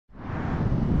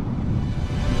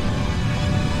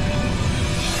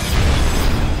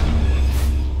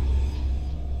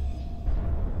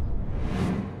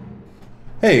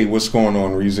Hey, what's going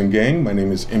on, Reason Gang? My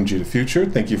name is MG the Future.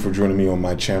 Thank you for joining me on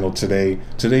my channel today.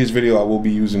 Today's video I will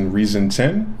be using Reason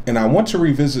 10, and I want to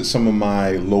revisit some of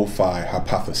my lo-fi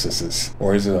hypotheses,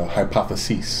 or is it a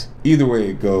hypothesis? Either way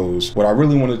it goes, what I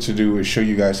really wanted to do is show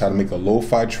you guys how to make a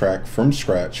lo-fi track from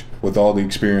scratch with all the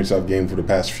experience I've gained for the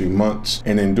past few months.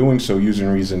 And in doing so, using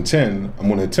Reason 10, I'm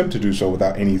going to attempt to do so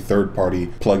without any third-party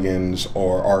plugins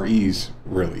or REs,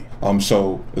 really.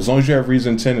 So as long as you have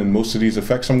Reason 10 and most of these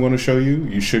effects I'm going to show you,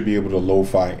 you should be able to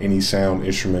lo-fi any sound,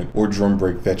 instrument, or drum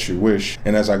break that you wish.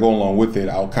 And as I go along with it,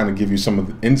 I'll kind of give you some of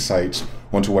the insights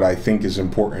onto what I think is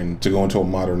important to go into a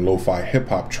modern lo-fi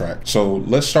hip-hop track. So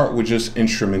let's start with just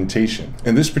instrumentation.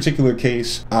 In this particular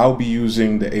case, I'll be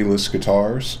using the A-list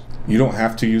guitars. You don't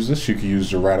have to use this. You can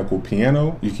use the Radical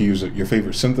piano, you can use your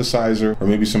favorite synthesizer, or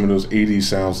maybe some of those 80s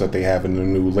sounds that they have in the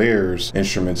new Layers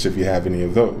instruments if you have any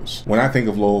of those. When I think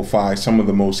of lo-fi, some of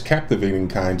the most captivating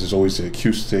kinds is always the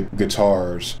acoustic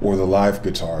guitars or the live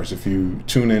guitars. If you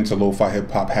tune into lo-fi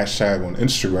hip-hop hashtag on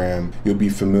Instagram, you'll be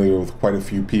familiar with quite a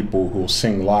few people who will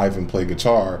sing live and play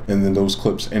guitar, and then those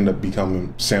clips end up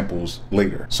becoming samples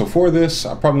later. So for this,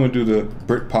 I'm probably gonna do the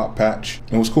Britpop patch.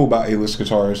 And what's cool about A-list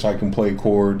guitars, I can play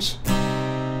chords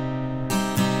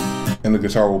and the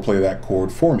guitar will play that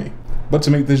chord for me. But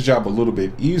to make this job a little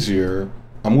bit easier,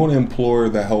 I'm going to implore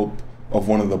the help of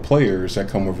one of the players that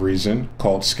come with Reason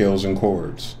called Scales and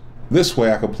Chords. This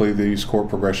way I could play these chord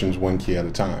progressions one key at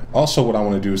a time. Also, what I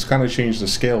want to do is kind of change the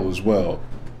scale as well,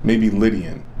 maybe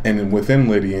Lydian, and then within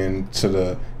Lydian to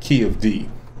the key of D.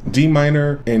 D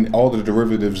minor and all the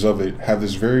derivatives of it have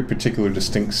this very particular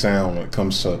distinct sound when it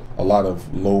comes to a lot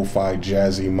of lo-fi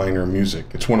jazzy minor music.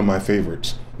 It's one of my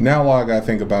favorites. Now all I gotta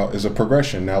think about is a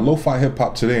progression. Now lo-fi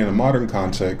hip-hop today in a modern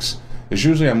context is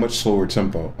usually a much slower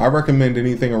tempo. I recommend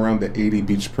anything around the 80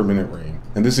 beats per minute range.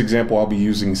 In this example, I'll be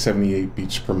using 78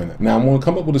 beats per minute. Now I'm gonna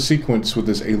come up with a sequence with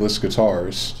this A-list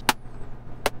guitars.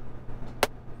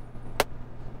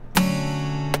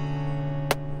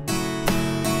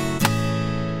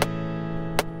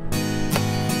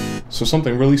 So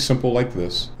something really simple like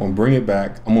this. I'm gonna bring it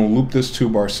back. I'm gonna loop this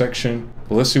 2-bar section,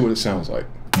 but let's see what it sounds like.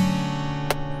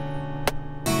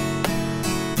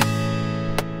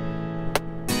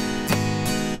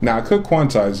 Now I could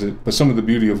quantize it, but some of the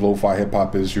beauty of lo-fi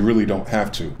hip-hop is you really don't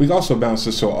have to. We can also bounce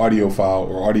this to an audio file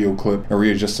or audio clip and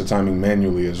readjust the timing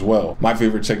manually as well. My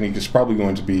favorite technique is probably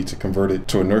going to be to convert it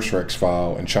to a NurseRex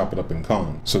file and chop it up in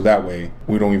Kong. So that way,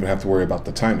 we don't even have to worry about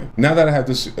the timing. Now that I have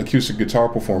this acoustic guitar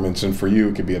performance, and for you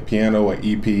it could be a piano, an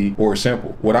EP, or a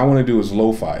sample, what I want to do is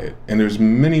lo-fi it. And there's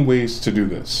many ways to do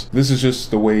this. This is just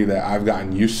the way that I've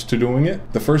gotten used to doing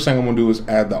it. The first thing I'm going to do is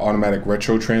add the automatic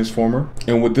retro transformer.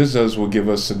 And what this does will give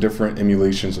us different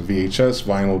emulations of VHS,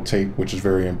 vinyl, tape, which is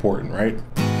very important, right?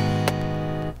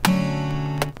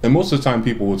 And most of the time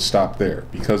people would stop there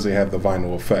because they have the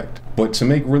vinyl effect. But to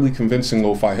make really convincing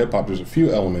lo-fi hip-hop, there's a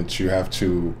few elements you have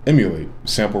to emulate.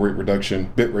 Sample rate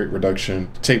reduction, bit rate reduction,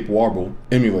 tape warble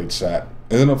emulates that.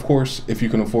 And then of course, if you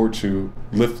can afford to,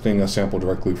 lifting a sample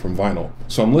directly from vinyl.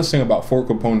 So I'm listing about 4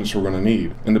 components we're gonna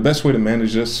need. And the best way to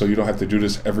manage this so you don't have to do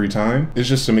this every time is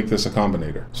just to make this a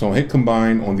combinator. So I'll hit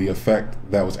combine on the effect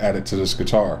that was added to this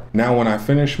guitar. Now when I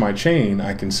finish my chain,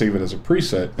 I can save it as a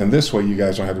preset. And this way you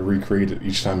guys don't have to recreate it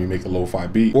each time you make a lo-fi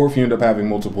beat. Or if you end up having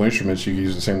multiple instruments, you can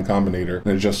use the same combinator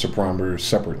and adjust the parameters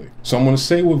separately. So I'm gonna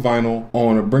stay with vinyl. I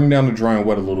wanna bring down the dry and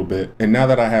wet a little bit. And now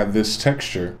that I have this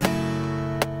texture,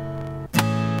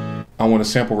 I want to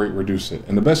sample rate reduce it.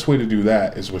 And the best way to do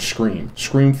that is with Scream.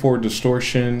 Scream for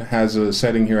distortion has a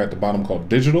setting here at the bottom called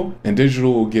digital, and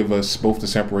digital will give us both the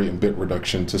sample rate and bit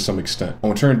reduction to some extent. I'm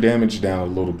going to turn damage down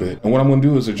a little bit. And what I'm going to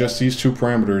do is adjust these 2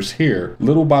 parameters here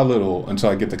little by little until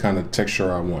I get the kind of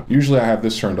texture I want. Usually I have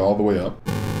this turned all the way up.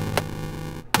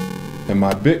 And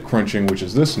my bit crunching, which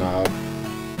is this knob,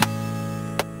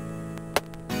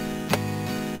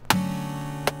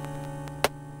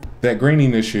 that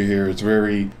graining issue here is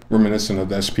very reminiscent of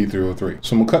the SP303.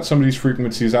 So I'm gonna cut some of these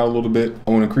frequencies out a little bit.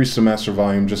 I wanna increase the master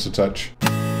volume just a touch.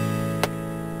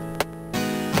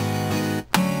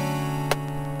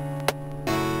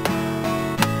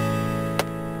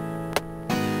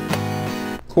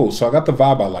 Cool, so I got the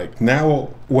vibe I like. Now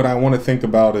what I want to think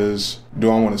about is, do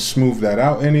I want to smooth that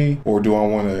out any, or do I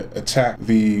want to attack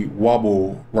the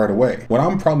wobble right away? What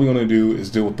I'm probably going to do is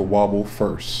deal with the wobble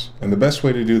first. And the best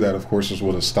way to do that, of course, is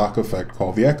with a stock effect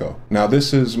called the echo. Now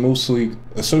this is mostly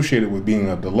associated with being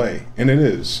a delay, and it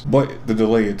is, but the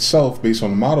delay itself, based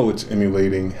on the model it's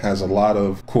emulating, has a lot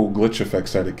of cool glitch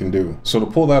effects that it can do. So to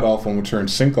pull that off, I'm going to turn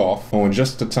sync off. I'm going to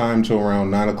adjust the time to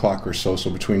around 9 o'clock or so, so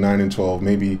between 9 and 12,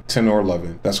 maybe 10 or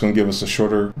 11. That's going to give us a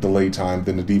shorter delay time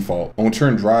than the default. I'm going to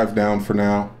turn drive down for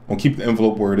now. I'll keep the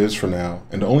envelope where it is for now.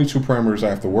 And the only two parameters I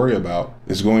have to worry about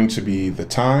is going to be the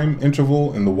time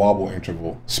interval and the wobble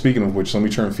interval. Speaking of which, let me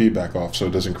turn feedback off so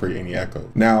it doesn't create any echo.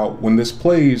 Now, when this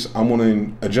plays, I'm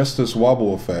going to adjust this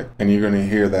wobble effect, and you're going to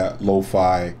hear that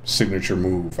lo-fi signature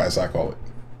move, as I call it.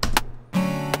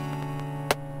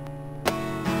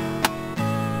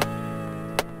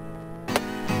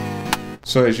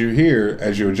 So as you hear,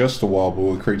 as you adjust the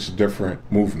wobble, it creates a different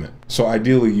movement. So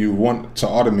ideally you want to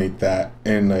automate that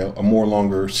in a more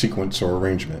longer sequence or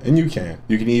arrangement. And you can.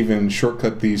 You can even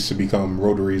shortcut these to become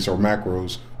rotaries or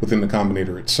macros within the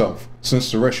combinator itself.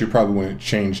 Since the rest you probably wouldn't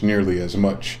change nearly as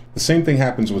much. The same thing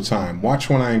happens with time. Watch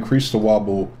when I increase the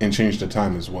wobble and change the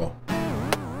time as well.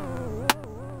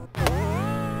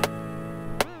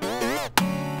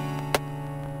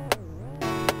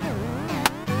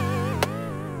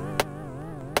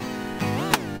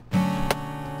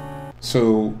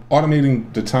 So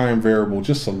automating the time variable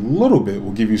just a little bit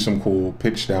will give you some cool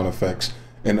pitch down effects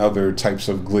and other types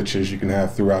of glitches you can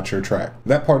have throughout your track.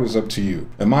 That part is up to you.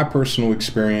 In my personal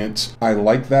experience, I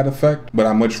like that effect, but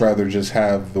I much rather just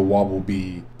have the wobble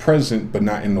be present but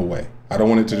not in the way. I don't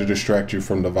want it to distract you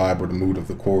from the vibe or the mood of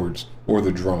the chords or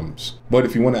the drums. But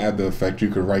if you want to add the effect, you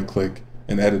could right click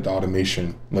and edit the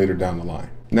automation later down the line.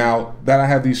 Now that I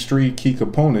have these three key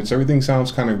components, everything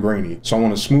sounds kind of grainy. So I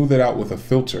want to smooth it out with a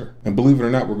filter. And believe it or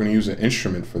not, we're going to use an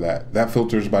instrument for that. That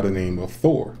filter is by the name of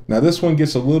Thor. Now this one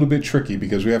gets a little bit tricky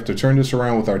because we have to turn this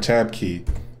around with our tab key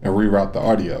and reroute the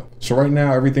audio. So right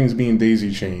now everything's being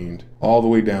daisy chained all the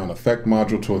way down, effect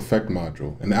module to effect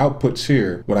module. And the outputs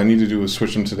here, what I need to do is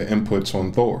switch them to the inputs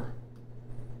on Thor.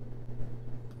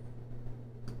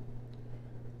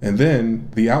 And then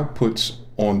the outputs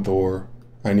on Thor,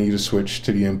 I need to switch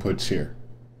to the inputs here.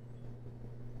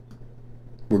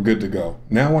 We're good to go.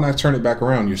 Now when I turn it back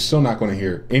around, you're still not going to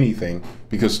hear anything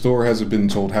because Thor hasn't been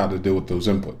told how to deal with those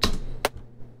inputs.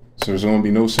 So there's going to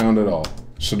be no sound at all.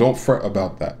 So don't fret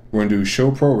about that. We're going to do show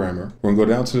programmer. We're going to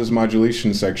go down to this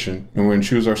modulation section and we're going to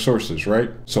choose our sources, right?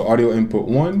 So audio input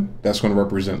 1, that's going to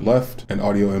represent left, and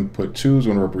audio input 2 is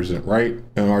going to represent right.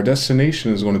 And our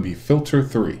destination is going to be filter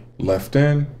 3, left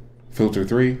in, filter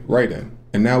 3, right in.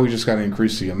 And now we just got to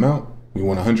increase the amount. We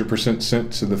want 100%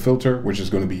 sent to the filter, which is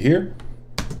going to be here.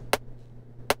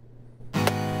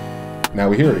 Now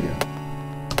we hear it again.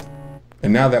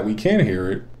 And now that we can hear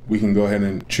it, we can go ahead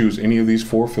and choose any of these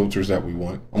 4 filters that we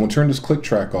want. I'm going to turn this click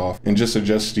track off and just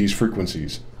adjust these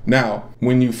frequencies. Now,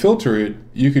 when you filter it,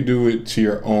 you could do it to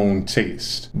your own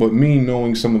taste. But me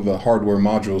knowing some of the hardware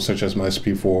modules such as my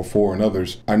SP404 and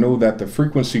others, I know that the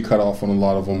frequency cutoff on a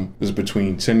lot of them is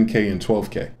between 10K and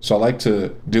 12K. So I like to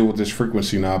deal with this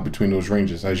frequency knob between those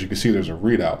ranges. As you can see, there's a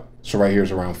readout. So right here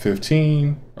is around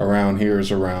 15, around here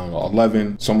is around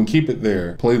 11. So I'm gonna keep it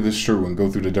there, play this through and go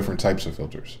through the different types of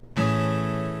filters.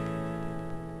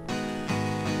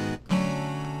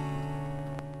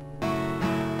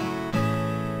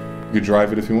 You can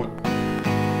drive it if you want.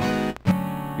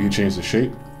 You can change the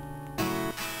shape.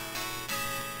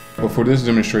 But for this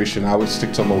demonstration, I would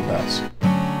stick to low pass.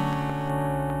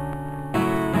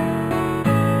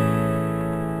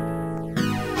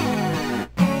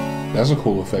 That's a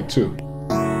cool effect too.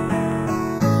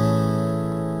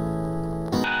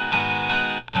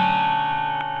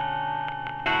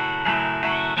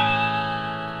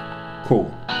 Cool.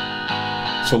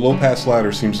 So low pass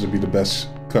ladder seems to be the best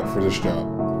cut for this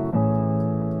job.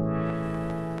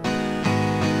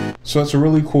 So that's a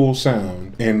really cool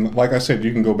sound. And like I said,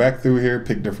 you can go back through here,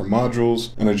 pick different modules,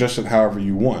 and adjust it however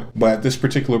you want. But at this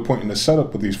particular point in the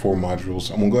setup with these 4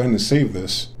 modules, I'm gonna go ahead and save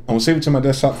this. I'm gonna save it to my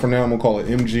desktop for now. I'm gonna call it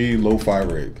MG Lo-Fi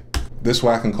Rig. This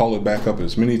way I can call it back up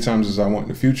as many times as I want in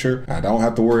the future. I don't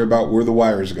have to worry about where the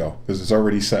wires go because it's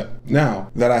already set.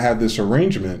 Now that I have this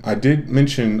arrangement, I did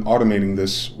mention automating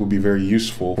this would be very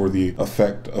useful for the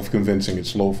effect of convincing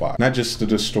it's lo-fi. Not just the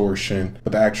distortion,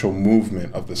 but the actual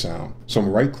movement of the sound. So I'm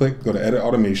gonna right click, go to edit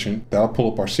automation, that'll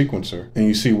pull up our sequencer, and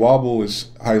you see wobble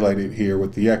is highlighted here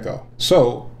with the echo.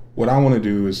 So what I want to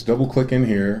do is double click in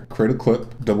here, create a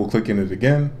clip, double click in it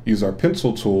again, use our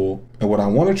pencil tool, and what I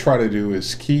want to try to do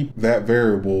is keep that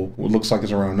variable, what looks like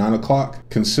it's around 9 o'clock,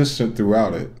 consistent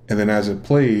throughout it, and then as it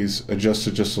plays, adjust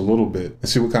it just a little bit and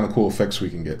see what kind of cool effects we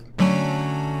can get.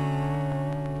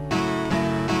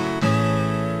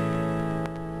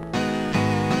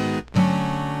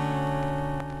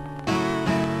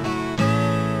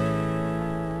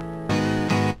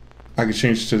 I could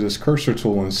change to this cursor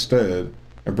tool instead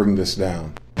and bring this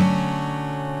down.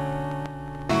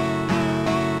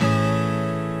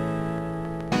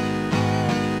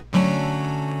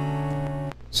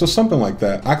 So something like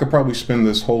that. I could probably spend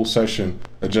this whole session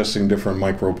adjusting different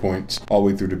micro points all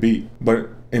the way through the beat. But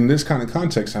in this kind of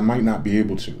context, I might not be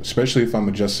able to, especially if I'm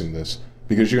adjusting this,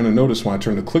 because you're going to notice when I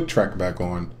turn the click track back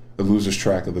on, it loses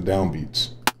track of the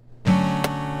downbeats.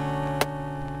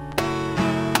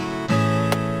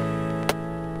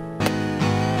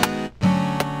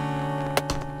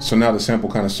 So now the sample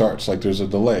kind of starts like there's a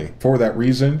delay. For that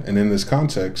reason, and in this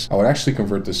context, I would actually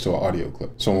convert this to an audio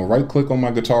clip. So I'm gonna right click on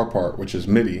my guitar part, which is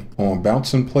MIDI, I'm gonna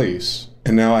bounce in place,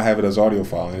 and now I have it as audio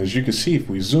file. And as you can see, if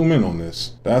we zoom in on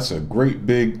this, that's a great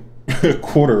big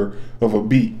quarter of a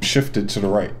beat shifted to the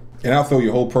right. And I'll throw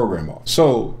your whole program off.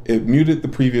 So it muted the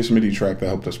previous MIDI track that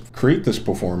helped us create this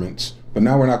performance, but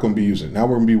now we're not going to be using it. Now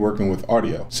we're going to be working with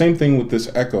audio. Same thing with this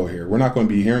echo here. We're not going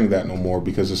to be hearing that no more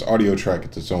because this audio track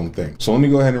is its own thing. So let me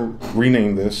go ahead and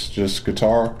rename this just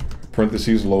guitar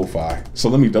parentheses lo-fi. So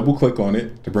let me double click on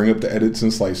it to bring up the edits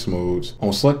and slice modes. I'm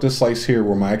gonna select this slice here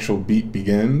where my actual beat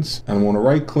begins. And I'm gonna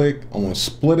right click, I'm gonna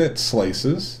split it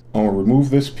slices. I'm gonna remove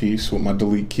this piece with my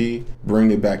delete key,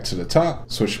 bring it back to the top,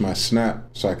 switch my snap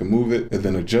so I can move it, and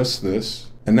then adjust this.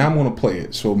 And now I'm gonna play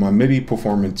it. So my MIDI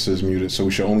performance is muted, so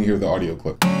we should only hear the audio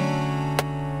clip.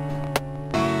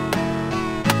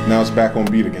 Now it's back on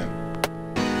beat again.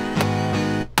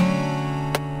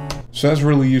 So that's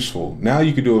really useful. Now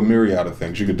you can do a myriad of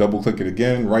things. You could double click it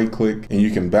again, right click, and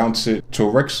you can bounce it to a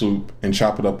Rex loop and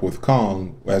chop it up with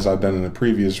Kong, as I've done in a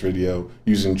previous video,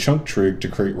 using chunk trig to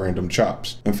create random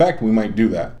chops. In fact, we might do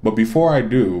that. But before I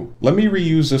do, let me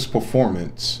reuse this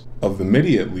performance of the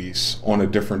MIDI at least on a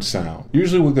different sound.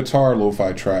 Usually with guitar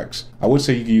lo-fi tracks, I would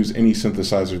say you can use any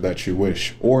synthesizer that you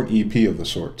wish, or an EP of the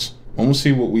sorts. I'm gonna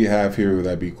see what we have here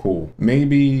that'd be cool.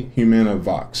 Maybe Humana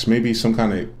Vox, maybe some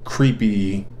kind of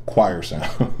creepy choir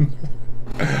sound.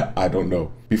 I don't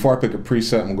know. Before I pick a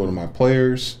preset, I'm gonna go to my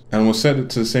players, and I'm gonna set it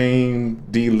to the same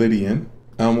D Lydian.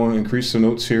 And I'm gonna increase the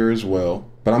notes here as well,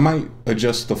 but I might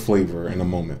adjust the flavor in a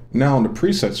moment. Now on the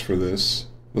presets for this,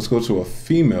 let's go to a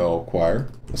female choir.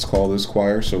 Let's call this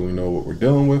choir so we know what we're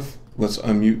dealing with. Let's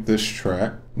unmute this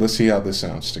track. Let's see how this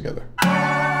sounds together.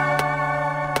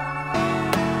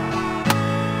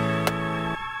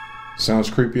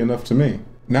 Sounds creepy enough to me.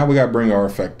 Now we gotta bring our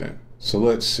effect in. So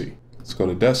let's see. Let's go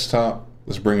to desktop.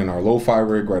 Let's bring in our lo-fi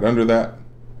rig right under that.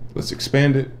 Let's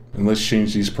expand it, and let's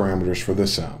change these parameters for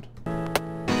this sound.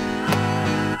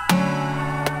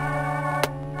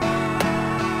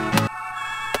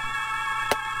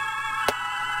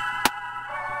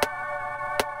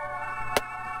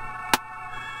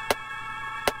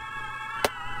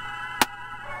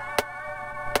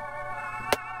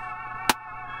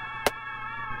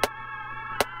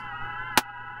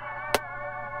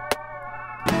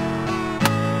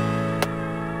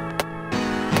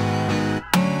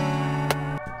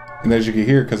 And as you can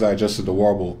hear, because I adjusted the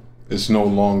warble, it's no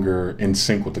longer in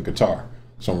sync with the guitar.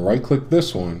 So I'm gonna right click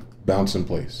this one, bounce in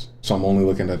place. So I'm only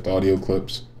looking at the audio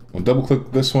clips. I'm gonna double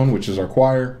click this one, which is our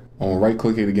choir. I'm gonna right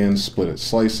click it again, split it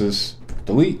slices,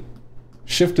 delete,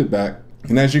 shift it back.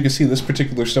 And as you can see, this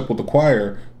particular step with the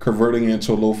choir, converting it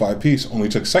into a lo-fi piece, only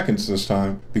took seconds this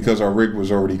time because our rig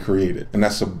was already created. And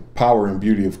that's the power and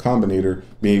beauty of Combinator,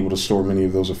 being able to store many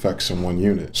of those effects in one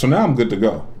unit. So now I'm good to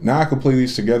go. Now I can play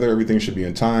these together, everything should be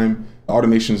in time.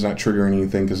 Automation's not triggering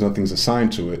anything because nothing's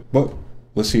assigned to it, but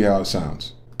let's see how it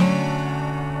sounds.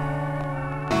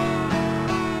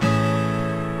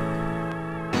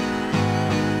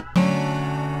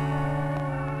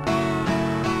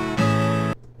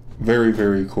 Very,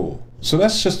 very cool. So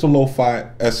that's just the lo-fi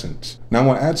essence. Now I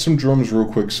want to add some drums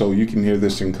real quick so you can hear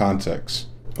this in context.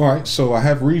 All right, so I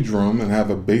have redrum and I have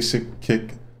a basic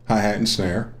kick, hi-hat, and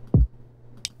snare.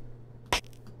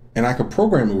 And I could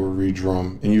program it with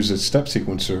redrum and use its step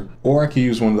sequencer, or I could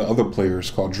use one of the other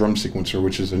players called Drum Sequencer,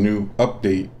 which is a new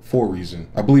update for Reason.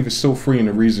 I believe it's still free in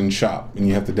the Reason shop and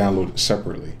you have to download it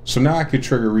separately. So now I could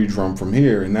trigger redrum from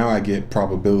here, and now I get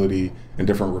probability and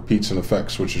different repeats and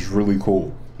effects, which is really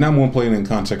cool. Now I'm gonna play it in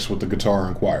context with the guitar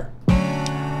and choir.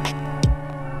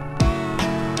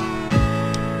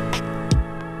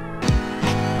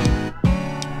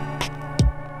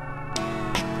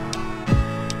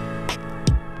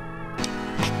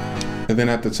 And then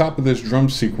at the top of this drum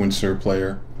sequencer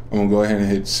player, I'm gonna go ahead and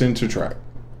hit send to track.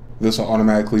 This will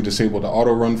automatically disable the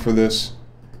auto run for this.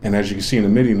 And as you can see in the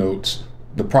MIDI notes,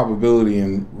 the probability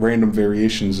and random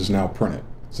variations is now printed.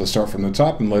 So let's start from the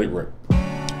top and let it rip.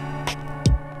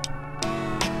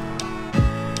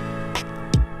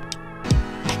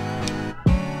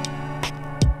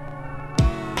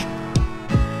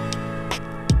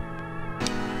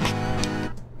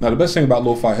 Now the best thing about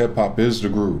lo-fi hip hop is the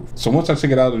groove. So once I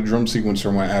take it out of the drum sequencer,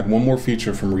 I'm going to add one more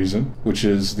feature from Reason, which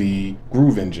is the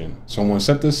groove engine. So I'm going to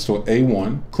set this to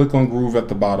A1, click on groove at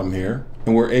the bottom here,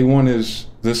 and where A1 is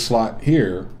this slot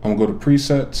here, I'm going to go to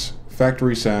presets,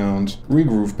 factory sounds,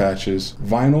 regroove patches,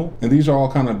 vinyl, and these are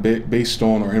all kind of based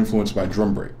on or influenced by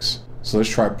drum breaks. So let's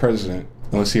try President,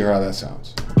 and let's hear how that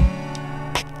sounds.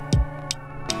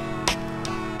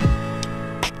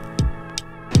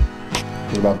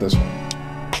 What about this one?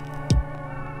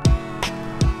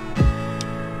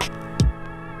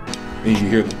 And you can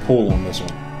hear the pull on this one.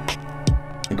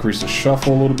 Increase the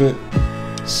shuffle a little bit,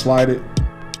 slide it,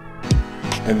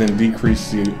 and then decrease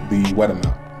the wet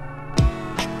amount.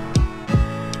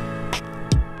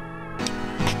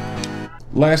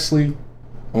 Lastly,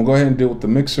 I'm gonna go ahead and deal with the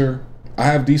mixer. I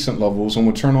have decent levels. I'm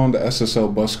gonna turn on the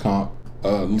SSL bus comp,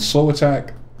 slow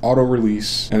attack, auto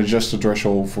release, and adjust the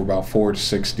threshold for about 4 to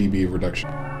 6 dB of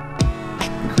reduction.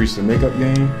 Increase the makeup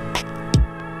gain.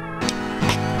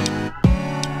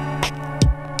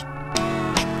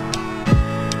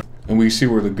 And we see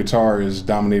where the guitar is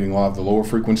dominating a lot of the lower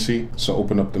frequency. So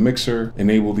open up the mixer,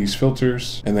 enable these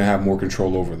filters, and then have more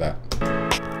control over that.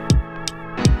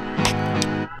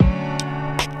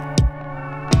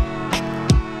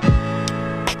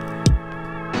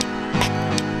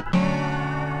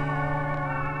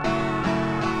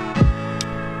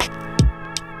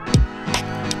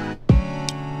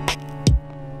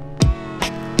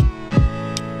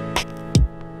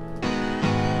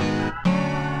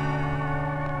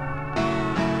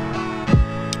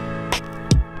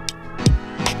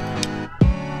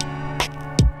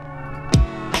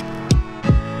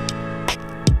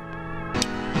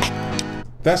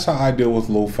 That's how I deal with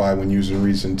lo-fi when using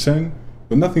Reason 10,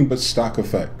 with nothing but stock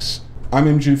effects. I'm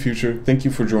MG Future, thank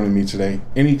you for joining me today.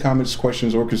 Any comments,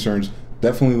 questions, or concerns,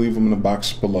 definitely leave them in the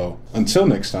box below. Until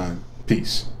next time,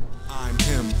 peace.